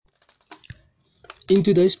In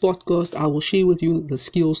today's podcast, I will share with you the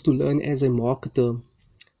skills to learn as a marketer.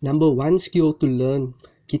 Number one skill to learn,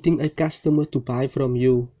 getting a customer to buy from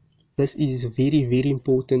you. This is very, very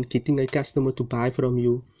important, getting a customer to buy from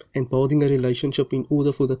you and building a relationship in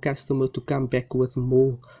order for the customer to come back with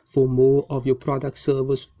more, for more of your product,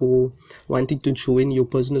 service, or wanting to join your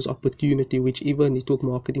business opportunity, whichever network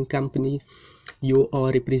marketing company you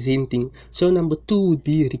are representing. So number two would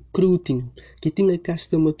be recruiting, getting a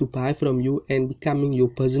customer to buy from you and becoming your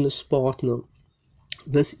business partner.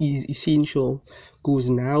 This is essential because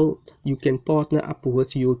now you can partner up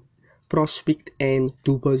with your prospect and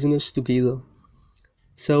do business together.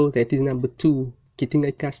 So that is number two, getting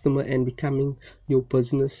a customer and becoming your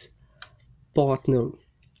business partner.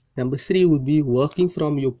 Number three would be working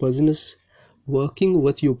with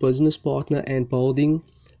your business partner and building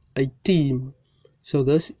a team. So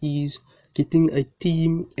this is getting a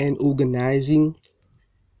team and organizing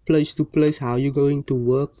place to place, how you're going to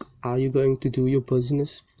work, how you're going to do your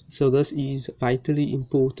business. So this is vitally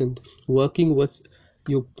important, working with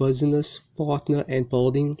your business partner and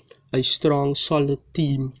building a strong, solid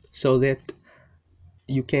team so that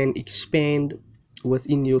you can expand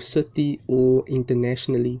within your city or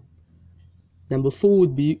internationally. Number four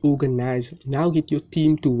would be organize. Now get your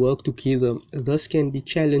team to work together. This can be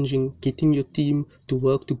challenging, getting your team to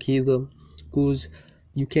work together, because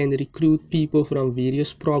you can recruit people from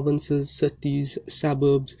various provinces, cities,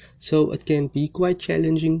 suburbs. So it can be quite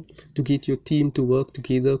challenging to get your team to work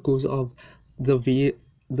together because of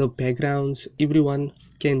the backgrounds. Everyone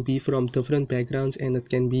can be from different backgrounds and it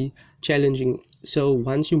can be challenging. So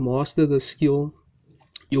once you master the skill,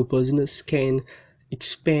 your business can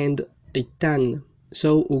expand a ton.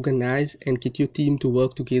 So organize and get your team to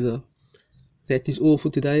work together. That is all for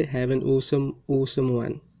today. Have an awesome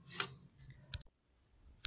one.